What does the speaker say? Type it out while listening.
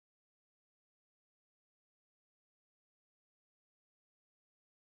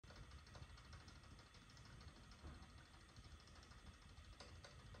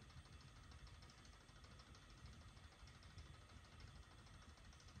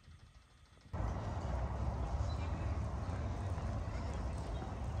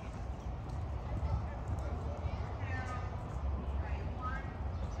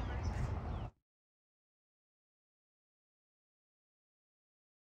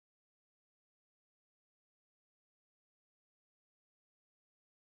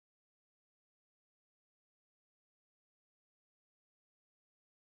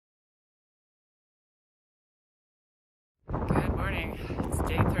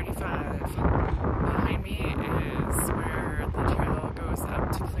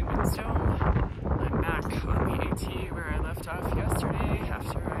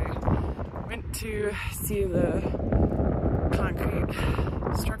see the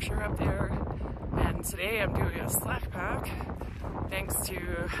concrete structure up there. And today I'm doing a slack pack thanks to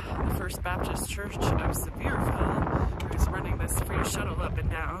the First Baptist Church of Sevierville, who's running this free shuttle up and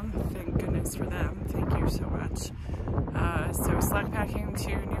down. Thank goodness for them. Thank you so much. So slack packing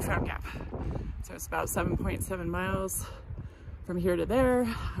to Newfound Gap. So it's about 7.7 miles from here to there.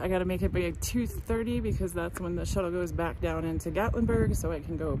 I gotta make it by 2:30 because that's when the shuttle goes back down into Gatlinburg, so I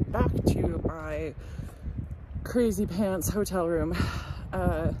can go back to my crazy pants hotel room.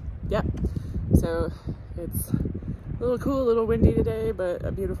 Yeah, so it's a little cool, a little windy today, but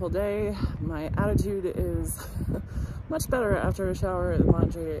a beautiful day. My attitude is much better after a shower and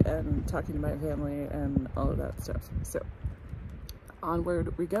laundry and talking to my family and all of that stuff. So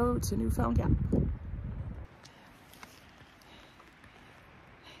onward we go to Newfound Gap.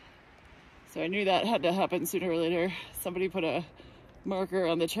 So I knew that had to happen sooner or later. Somebody put a marker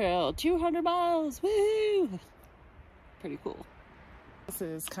on the trail, 200 miles, woohoo! Pretty cool. This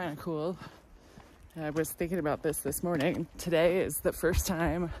is kind of cool. I was thinking about this morning. Today is the first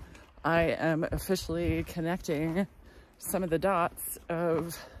time I am officially connecting some of the dots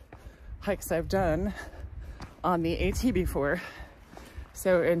of hikes I've done on the AT before.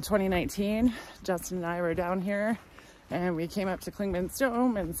 So in 2019, Justin and I were down here and we came up to Clingman's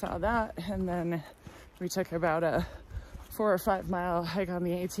Dome and saw that, and then we took about a 4 or 5 mile hike on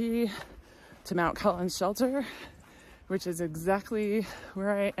the AT to Mount Collins Shelter, which is exactly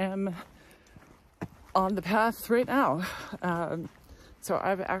where I am on the path right now. So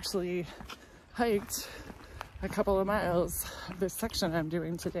I've actually hiked a couple of miles of this section I'm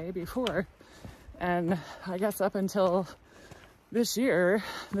doing today before, and I guess up until this year,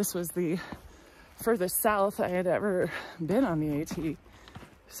 this was the furthest south I had ever been on the AT.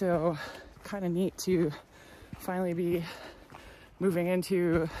 So kind of neat to finally be moving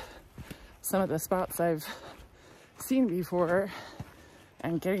into some of the spots I've seen before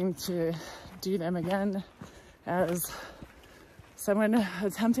and getting to do them again as someone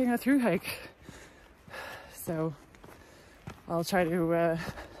attempting a through hike. So I'll try to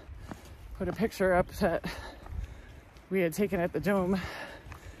put a picture up that we had taken at the Dome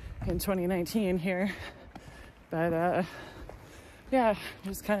in 2019 here, but yeah,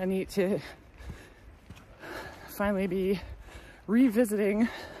 just kind of neat to finally be revisiting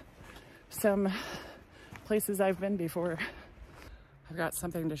some places I've been before. I've got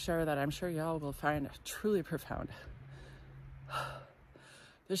something to share that I'm sure y'all will find truly profound.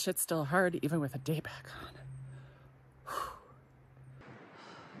 This shit's still hard even with a day back on.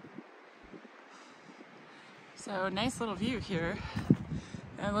 So nice little view here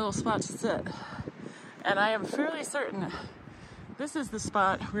and a little spot to sit. And I am fairly certain this is the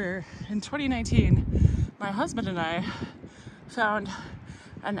spot where in 2019, my husband and I found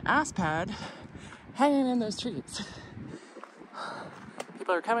an ass pad hanging in those trees.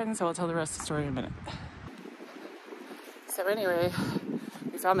 People are coming, so I'll tell the rest of the story in a minute. So anyway,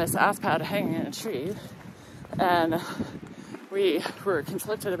 we found this ass pad hanging in a tree, and we were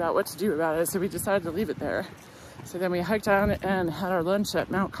conflicted about what to do about it, so we decided to leave it there. So then we hiked down and had our lunch at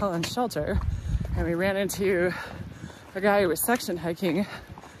Mount Collins Shelter, and we ran into a guy who was section hiking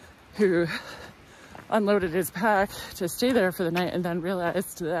who unloaded his pack to stay there for the night and then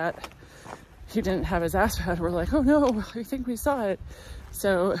realized that he didn't have his ass pad. We're like, oh no, I think we saw it.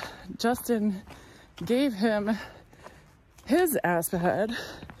 So Justin gave him his ass pad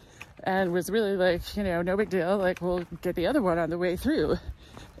and was really like, you know, no big deal, like we'll get the other one on the way through.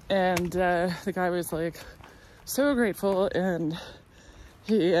 And the guy was like so grateful, and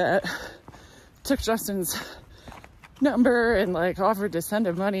he took Justin's number and like offered to send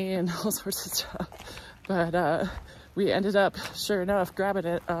him money and all sorts of stuff. But we ended up, sure enough, grabbing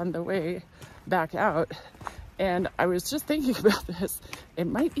it on the way back out. And I was just thinking about this. It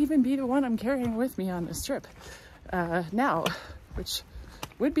might even be the one I'm carrying with me on this trip now, which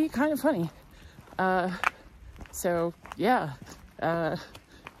would be kind of funny. So yeah,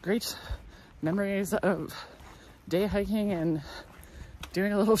 great memories of day hiking and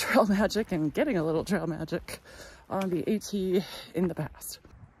doing a little trail magic and getting a little trail magic on the AT in the past.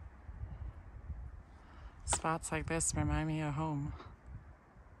 Spots like this remind me of home.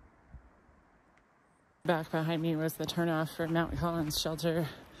 Back behind me was the turnoff for Mount Collins Shelter.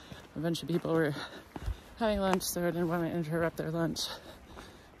 A bunch of people were having lunch, so I didn't want to interrupt their lunch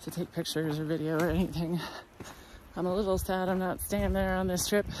to take pictures or video or anything. I'm a little sad I'm not staying there on this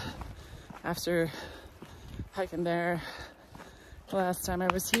trip after hiking there the last time I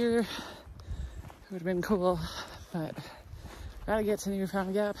was here. It would have been cool, but gotta get to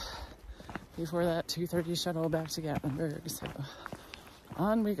Newfound Gap before that 2:30 shuttle back to Gatlinburg, so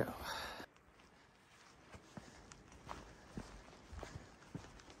on we go.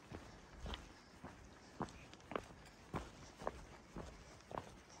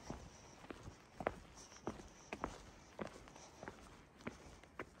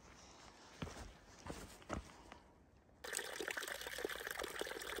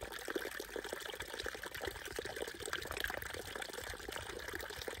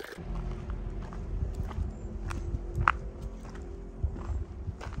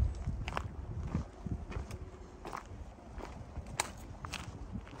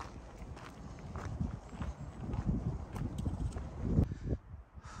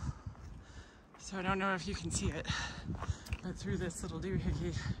 So I don't know if you can see it, but through this little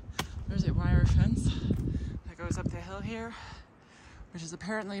doohickey, there's a wire fence that goes up the hill here, which is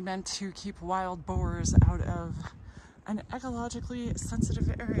apparently meant to keep wild boars out of an ecologically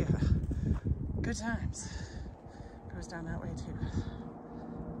sensitive area. Good times. Goes down that way too.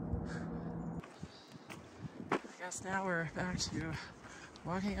 I guess now we're back to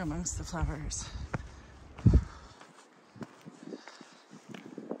walking amongst the flowers.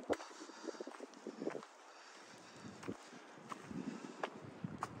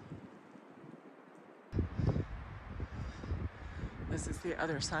 This is the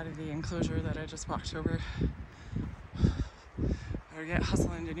other side of the enclosure that I just walked over. Better get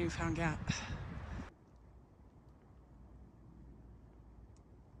hustling to Newfound Gap.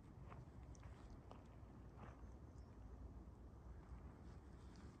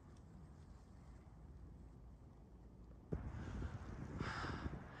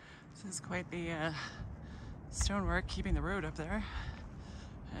 This is quite the stonework keeping the road up there.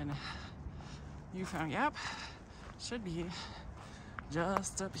 And Newfound Gap should be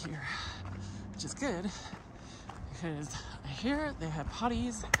just up here, which is good because I hear they have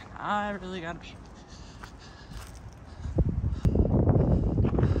potties and I really gotta pee.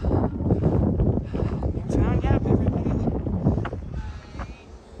 Newfound Gap, everybody.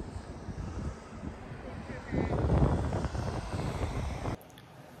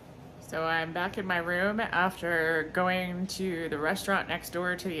 So I'm back in my room after going to the restaurant next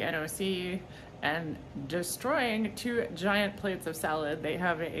door to the NOC and destroying 2 giant plates of salad. They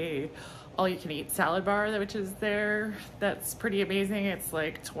have a all-you-can-eat salad bar which is there. That's pretty amazing. It's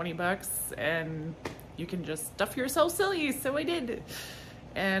like 20 bucks and you can just stuff yourself silly, so I did.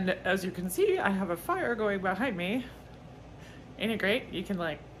 And as you can see, I have a fire going behind me. Ain't it great? You can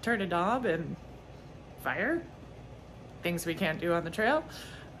like turn a knob and fire. Things we can't do on the trail.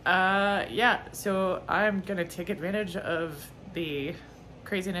 Yeah, so I'm gonna take advantage of the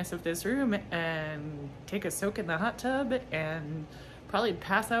craziness of this room and take a soak in the hot tub and probably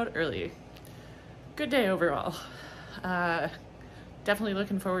pass out early. Good day overall. Definitely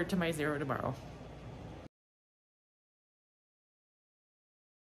looking forward to my 0 tomorrow.